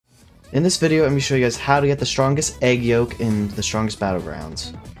In this video, I'm going to show you guys how to get the strongest egg yolk in the Strongest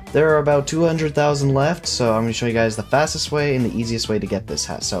Battlegrounds. There are about 200,000 left, so I'm going to show you guys the fastest way and the easiest way to get this.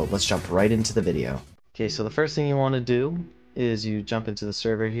 So let's jump right into the video. Okay, so the first thing you want to do is you jump into the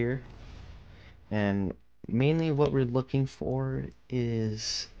server here, and mainly what we're looking for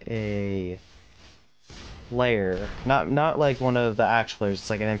is a player, not like one of the actual players. It's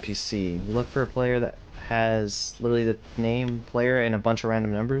like an NPC. You look for a player that has literally the name player and a bunch of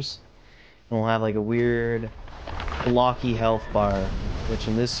random numbers. And we'll have like a weird blocky health bar, which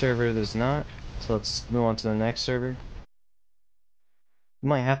in this server there's not. So let's move on to the next server. You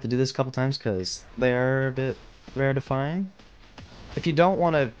might have to do this a couple times because they are a bit rare to find. If you don't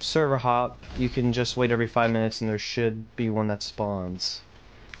want to server hop, you can just wait every 5 minutes and there should be one that spawns.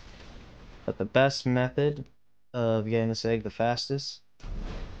 But the best method of getting this egg the fastest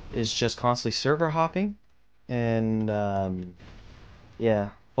is just constantly server hopping and yeah,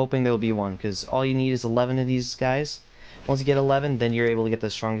 hoping there'll be one, because all you need is 11 of these guys. Once you get 11, then you're able to get the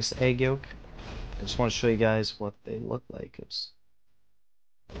strongest egg yolk. I just want to show you guys what they look like.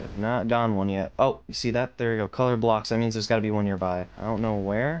 I've not done one yet. Oh, you see that? There you go. Color blocks. That means there's got to be one nearby. I don't know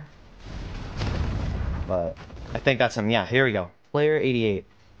where, but I think that's him. Yeah, here we go. Player 88.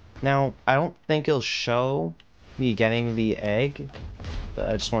 Now, I don't think it'll show me getting the egg, but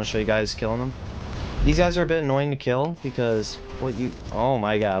I just want to show you guys killing them. These guys are a bit annoying to kill because oh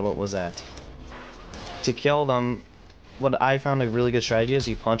my god, what was that? To kill them, what I found a really good strategy is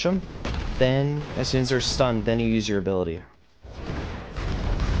you punch them, then as soon as they're stunned, then you use your ability.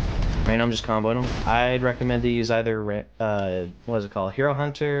 Right now I'm just comboing them. I'd recommend to use either what is it called? Hero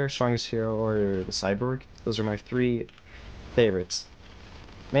Hunter, Strongest Hero, or the Cyborg. Those are my 3 favorites.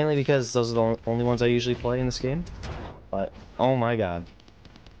 Mainly because those are the only ones I usually play in this game. But oh my god.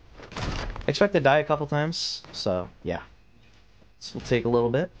 I expect to die a couple times, so yeah. This will take a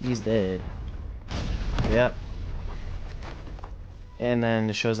little bit. He's dead. Yep. And then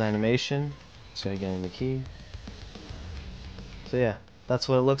it shows the animation. So I get in the key. So yeah, that's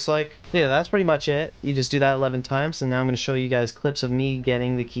what it looks like. Yeah, that's pretty much it. You just do that 11 times, and now I'm going to show you guys clips of me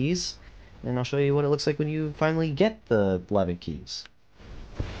getting the keys. And I'll show you what it looks like when you finally get the 11 keys.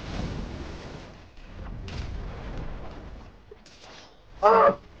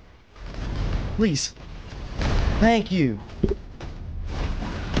 Oh! Please. Thank you.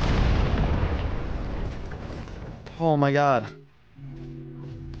 Oh my god.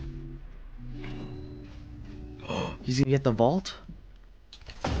 He's gonna get the vault?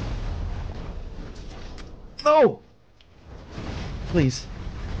 No! Please.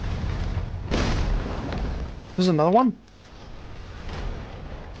 There's another one?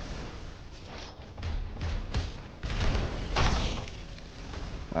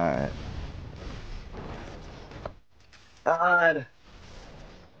 Alright. God.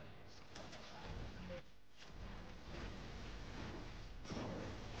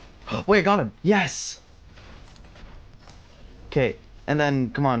 Wait, I got him. Yes! Okay, and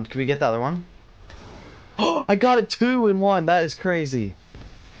then, come on, can we get the other one? Oh, I got it 2 in 1. That is crazy.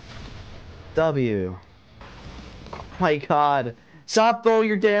 W. Oh my god. Stop throwing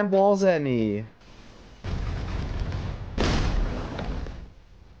your damn balls at me.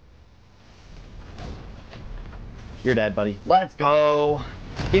 You're dead, buddy. Let's go.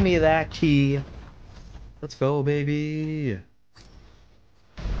 Give me that key. Let's go, baby.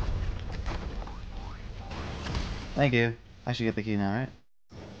 Thank you. I should get the key now, right?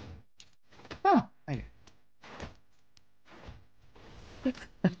 Oh, thank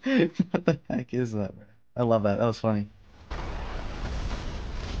you. What the heck is that, bro? I love that. That was funny.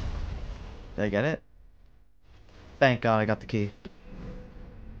 Did I get it? Thank God I got the key.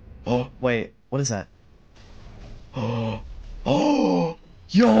 Oh, wait. What is that? Oh, oh,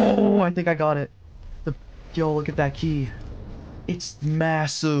 yo! I think I got it. Yo, look at that key. It's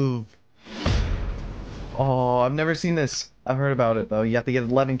massive. Oh, I've never seen this. I've heard about it though. You have to get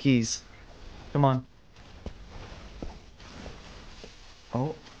 11 keys. Come on.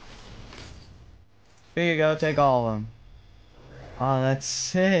 Oh. Here you go. Take all of them. Oh, that's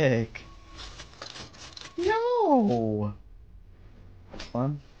sick. Yo.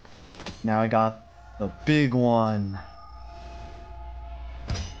 Fun. Now I got the big one.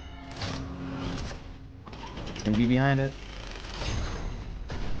 Can be behind it.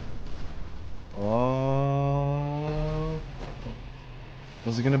 Oh.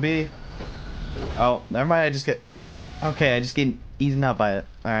 What's it gonna be? Oh, never mind. I just get. Okay, I just get eaten up by it.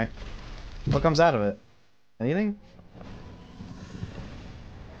 Alright. What comes out of it? Anything?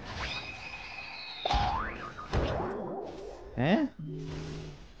 Eh?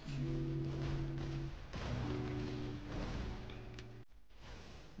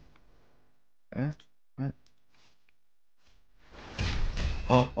 What?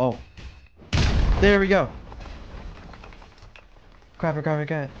 Oh. There we go. Grab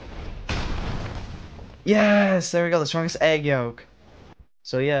it. Yes, there we go. The strongest egg yolk.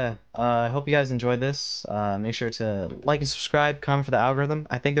 So yeah, I hope you guys enjoyed this. Make sure to like and subscribe, comment for the algorithm.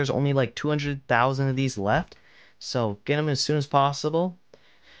 I think there's only like 200,000 of these left, so get them as soon as possible.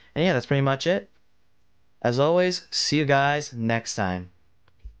 And yeah, that's pretty much it. As always, see you guys next time.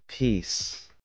 Peace.